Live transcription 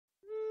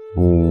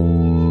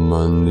Om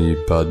Mani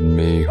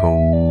Padme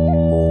Hum,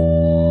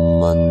 Om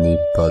Mani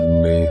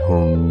Padme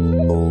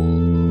Hum,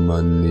 Om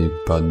Mani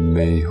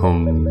Padme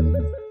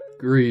Hum.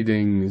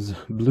 Greetings,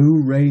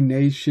 Blu-ray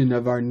Nation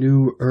of our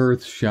new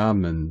Earth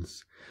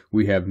Shamans.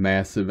 We have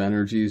massive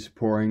energies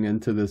pouring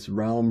into this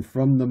realm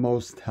from the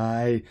Most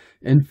High,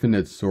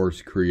 Infinite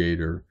Source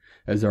Creator,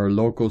 as our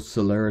local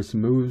Solaris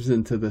moves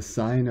into the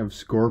sign of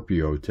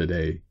Scorpio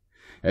today.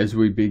 As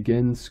we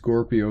begin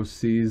Scorpio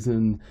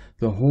season,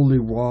 the holy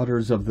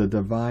waters of the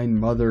Divine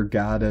Mother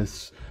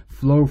Goddess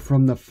flow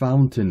from the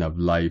fountain of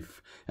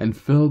life and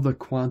fill the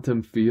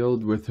quantum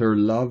field with her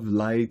love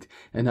light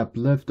and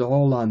uplift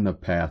all on the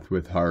path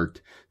with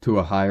heart to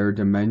a higher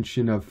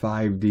dimension of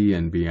 5D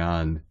and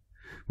beyond.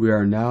 We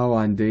are now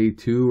on day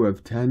 2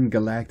 of 10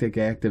 galactic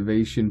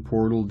activation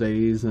portal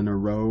days in a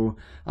row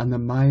on the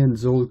Mayan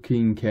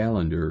Zolkin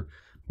calendar,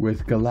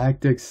 with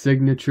galactic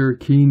signature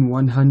Keen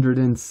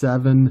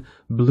 107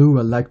 blue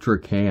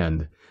electric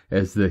hand,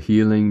 as the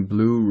healing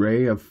blue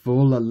ray of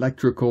full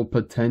electrical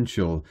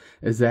potential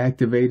is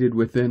activated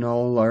within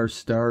all our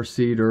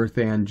starseed earth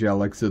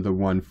angelics of the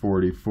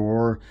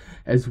 144,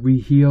 as we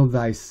heal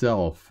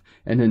thyself,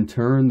 and in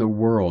turn the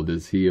world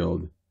is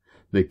healed.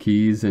 The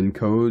keys and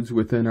codes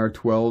within our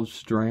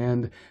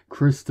 12-strand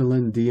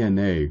crystalline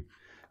DNA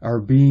are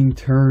being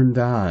turned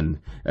on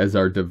as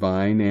our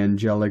divine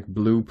angelic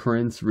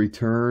blueprints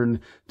return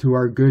to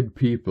our good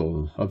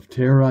people of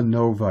Terra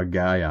Nova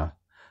Gaia.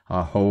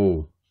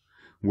 Aho!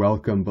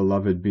 Welcome,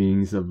 beloved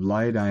beings of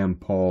light. I am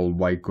Paul,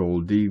 White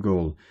Gold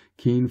Eagle,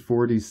 Keen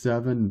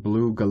 47,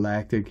 Blue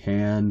Galactic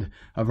Hand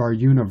of our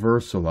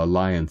Universal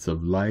Alliance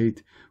of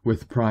Light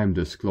with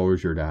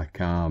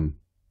PrimeDisclosure.com.